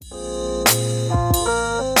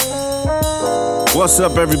What's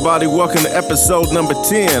up, everybody? Welcome to episode number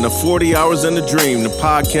 10 of 40 Hours in a Dream, the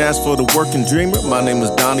podcast for the working dreamer. My name is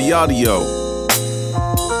Donnie Audio.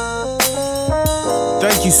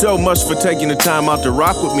 Thank you so much for taking the time out to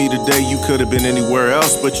rock with me today. You could have been anywhere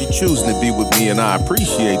else, but you're choosing to be with me, and I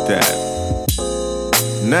appreciate that.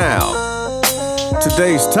 Now,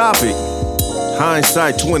 today's topic,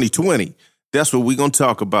 hindsight 2020. That's what we're going to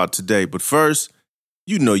talk about today. But first,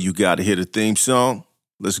 you know you got to hear the theme song.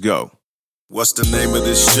 Let's go. What's the name of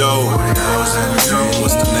this show? 40 Hours in a Dream.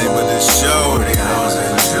 What's the name of this show? 40 Hours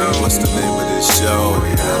in a Dream. What's the name of this show?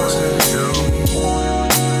 40 Hours in a Dream.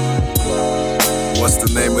 What's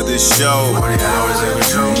the name of this show? 40 Hours in a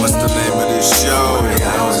Dream. What's the name of this show? 40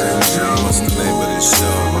 Hours in a Dream. What's the name of this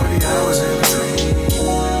show? 40 Hours in a Dream.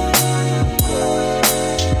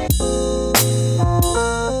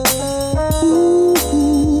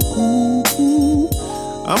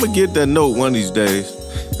 I'm going to get that note one of these days.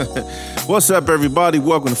 What's up, everybody?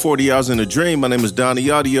 Welcome to 40 Hours in a Dream. My name is Donnie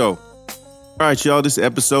Audio. All right, y'all, this is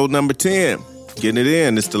episode number 10. Getting it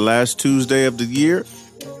in. It's the last Tuesday of the year.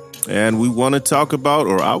 And we want to talk about,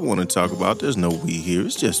 or I want to talk about, there's no we here,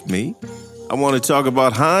 it's just me. I want to talk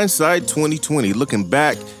about hindsight 2020, looking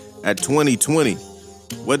back at 2020.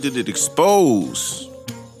 What did it expose?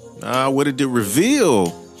 What did it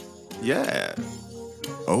reveal? Yeah.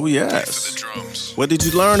 Oh, yes. What did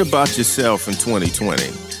you learn about yourself in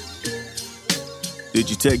 2020? Did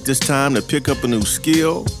you take this time to pick up a new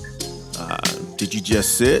skill? Did you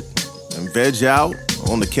just sit and veg out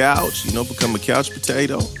on the couch, become a couch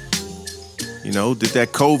potato? Did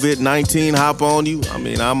that COVID-19 hop on you? I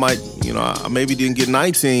mean, I might, I maybe didn't get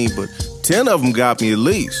 19, but 10 of them got me at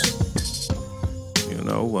least.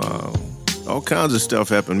 All kinds of stuff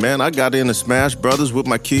happened, man. I got into Smash Brothers with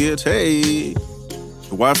my kids. Hey,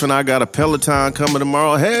 the wife and I got a Peloton coming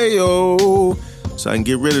tomorrow. Hey, yo. So I can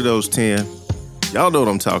get rid of those 10. Y'all know what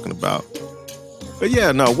I'm talking about. But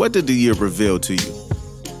yeah, no, what did the year reveal to you?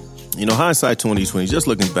 Hindsight 2020, just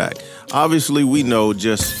looking back. Obviously, we know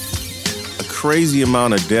just a crazy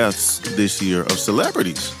amount of deaths this year of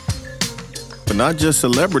celebrities. But not just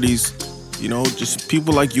celebrities, just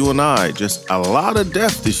people like you and I. Just a lot of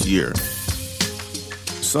death this year.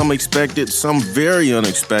 Some expected, some very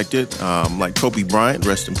unexpected, like Kobe Bryant,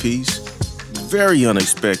 rest in peace. Very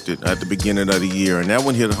unexpected at the beginning of the year. And that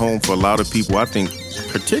one hit home for a lot of people, I think,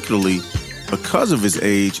 particularly because of his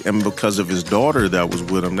age and because of his daughter that was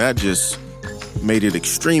with him. That just made it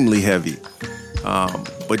extremely heavy.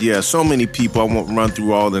 But yeah, so many people, I won't run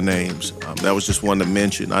through all the names. That was just one to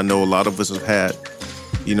mention. I know a lot of us have had,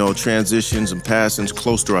 transitions and passings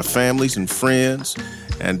close to our families and friends.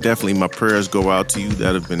 And definitely my prayers go out to you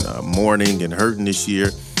that have been mourning and hurting this year.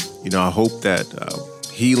 I hope that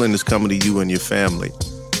healing is coming to you and your family.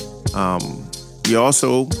 We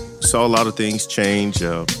also saw a lot of things change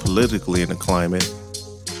politically in the climate.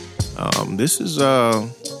 This is a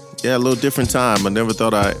little different time. I never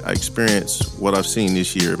thought I experienced what I've seen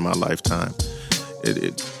this year in my lifetime.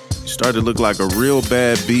 It started to look like a real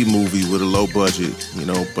bad B movie with a low budget,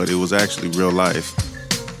 but it was actually real life.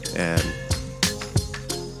 And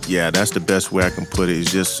yeah, that's the best way I can put it.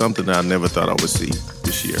 It's just something that I never thought I would see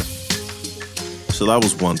this year. So that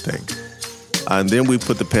was one thing. And then we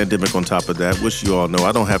put the pandemic on top of that, which you all know.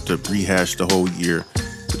 I don't have to rehash the whole year,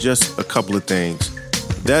 but just a couple of things.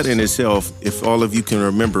 That in itself, if all of you can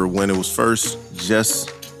remember when it was first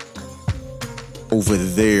just over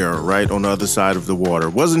there, right on the other side of the water.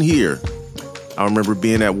 It wasn't here. I remember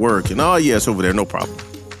being at work and, oh, yeah, it's over there, no problem.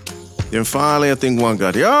 Then finally, I think one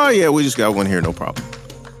got here. Oh, yeah, we just got one here, no problem.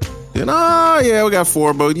 Then, oh, yeah, we got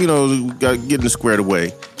 4, but, we got getting squared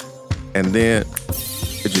away. And then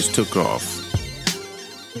it just took off.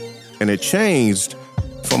 And it changed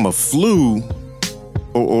from a flu,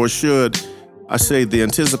 or should I say the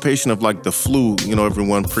anticipation of like the flu,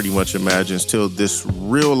 everyone pretty much imagines, till this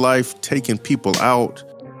real life taking people out,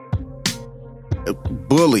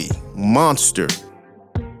 bully, monster.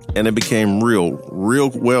 And it became real,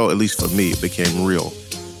 well, at least for me, it became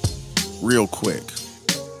real quick.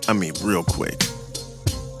 I mean, real quick.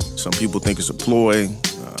 Some people think it's a ploy,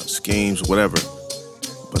 schemes, whatever.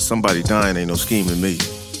 But somebody dying ain't no scheme to me.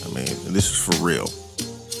 I mean, this is for real.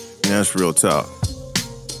 And that's real talk.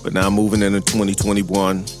 But now moving into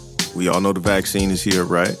 2021, we all know the vaccine is here,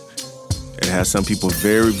 right? It has some people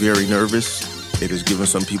very, very nervous. It has given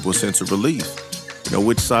some people a sense of relief.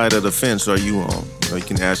 Which side of the fence are you on? You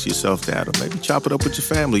can ask yourself that, or maybe chop it up with your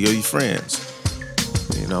family or your friends.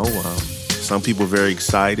 Some people very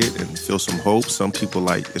excited and feel some hope. Some people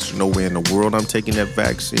like, it's no way in the world I'm taking that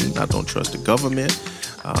vaccine. I don't trust the government.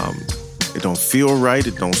 It don't feel right.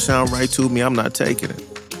 It don't sound right to me. I'm not taking it.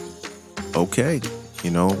 okay.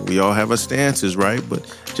 We all have our stances, right? But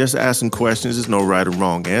just asking questions, there's no right or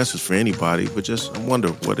wrong answers for anybody. But just I wonder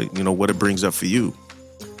what it brings up for you.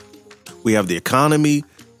 We have the economy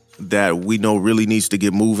that we know really needs to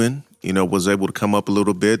get moving. Was able to come up a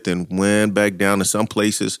little bit, then went back down in some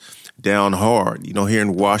places, down hard. Here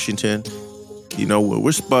in Washington,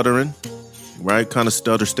 we're sputtering, right? Kind of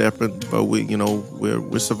stutter stepping, but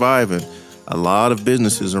we're surviving. A lot of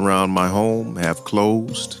businesses around my home have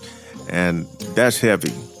closed, and that's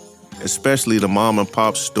heavy, especially the mom and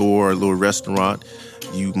pop store, a little restaurant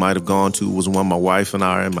you might have gone to was one my wife and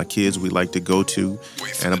I and my kids we like to go to,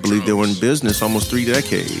 and I believe they were in business almost 3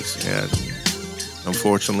 decades, and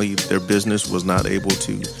unfortunately their business was not able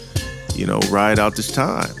to, ride out this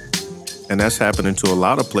time, and that's happening to a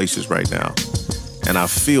lot of places right now, and I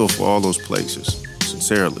feel for all those places,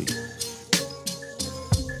 sincerely.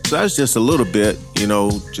 So that's just a little bit,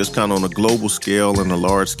 just kind of on a global scale and a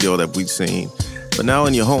large scale that we've seen. But now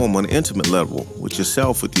in your home, on an intimate level, with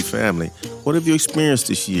yourself, with your family, what have you experienced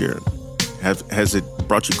this year? Has it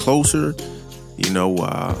brought you closer?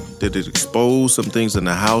 Did it expose some things in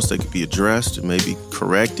the house that could be addressed and maybe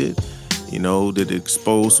corrected? Did it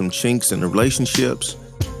expose some chinks in the relationships?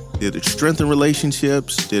 Did it strengthen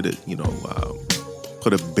relationships? Did it,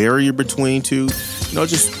 put a barrier between two?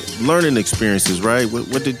 Just learning experiences, right?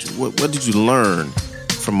 What did you learn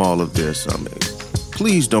from all of this? I mean,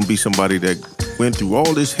 please don't be somebody that went through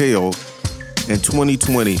all this hell in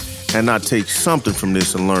 2020 and not take something from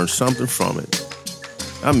this and learn something from it.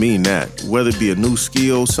 I mean that. Whether it be a new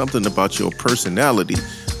skill, something about your personality,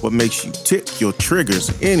 what makes you tick, your triggers,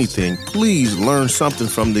 anything, please learn something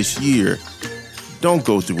from this year. Don't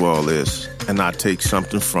go through all this and not take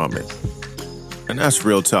something from it. And that's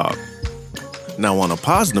real talk. Now, on a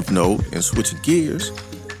positive note, and switching gears,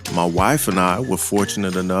 my wife and I were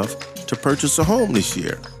fortunate enough to purchase a home this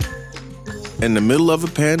year. In the middle of a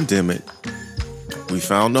pandemic, we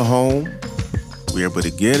found a home, we were able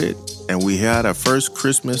to get it, and we had our first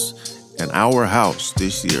Christmas in our house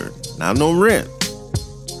this year. Now, no rent,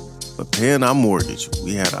 but paying our mortgage.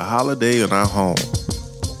 We had a holiday in our home.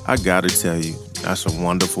 I gotta tell you, that's a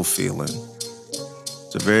wonderful feeling.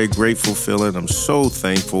 It's a very grateful feeling. I'm so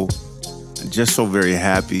thankful and just so very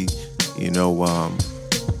happy, to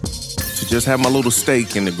just have my little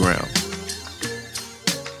stake in the ground.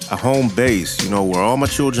 A home base, where all my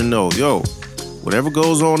children know, whatever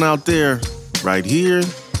goes on out there, right here,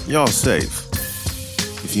 y'all safe.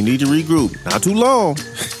 If you need to regroup, not too long,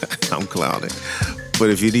 I'm clowning, but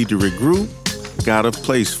if you need to regroup, got a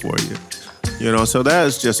place for you. So that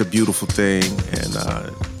is just a beautiful thing, and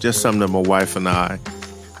just something that my wife and I,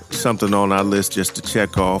 something on our list just to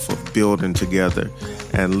check off of building together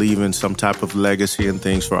and leaving some type of legacy and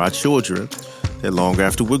things for our children that long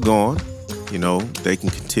after we're gone, they can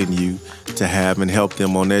continue to have and help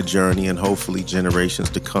them on their journey and hopefully generations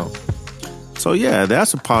to come. So yeah,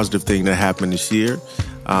 that's a positive thing that happened this year.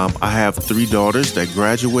 I have 3 daughters that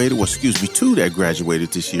graduated, 2 that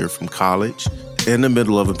graduated this year from college in the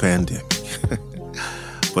middle of a pandemic.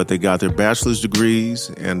 But they got their bachelor's degrees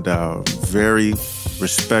and very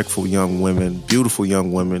respectful young women, beautiful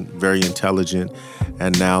young women, very intelligent,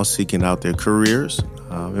 and now seeking out their careers.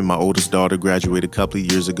 And my oldest daughter graduated a couple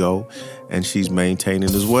of years ago, and she's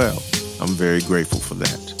maintaining as well. I'm very grateful for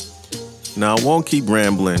that. Now, I won't keep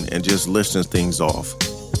rambling and just listing things off,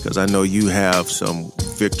 because I know you have some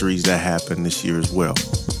victories that happened this year as well.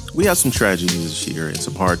 We had some tragedies this year and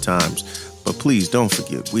some hard times, but please don't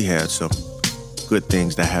forget, we had some good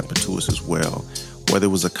things that happened to us as well. Whether it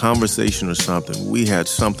was a conversation or something, we had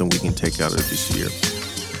something we can take out of this year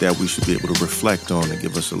that we should be able to reflect on and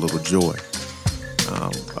give us a little joy.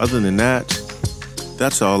 Other than that,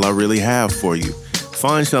 that's all I really have for you.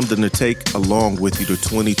 Find something to take along with you to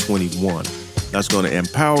 2021 that's going to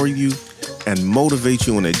empower you and motivate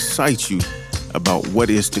you and excite you about what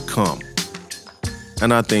is to come.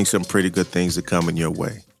 And I think some pretty good things are coming your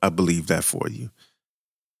way. I believe that for you.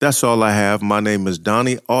 That's all I have. My name is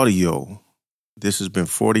Donnie Audio. This has been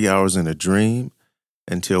 40 Hours in a Dream.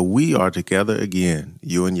 Until we are together again,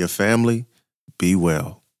 you and your family, be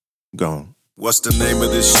well. Gone. What's the name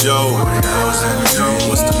of this show? 40 Hours in a Dream.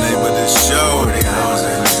 What's the name of this show? 40 Hours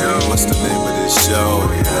in a Dream. What's the name of this show?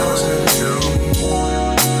 40 Hours in a Dream.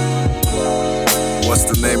 What's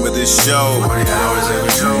the name of this show? 40 Hours.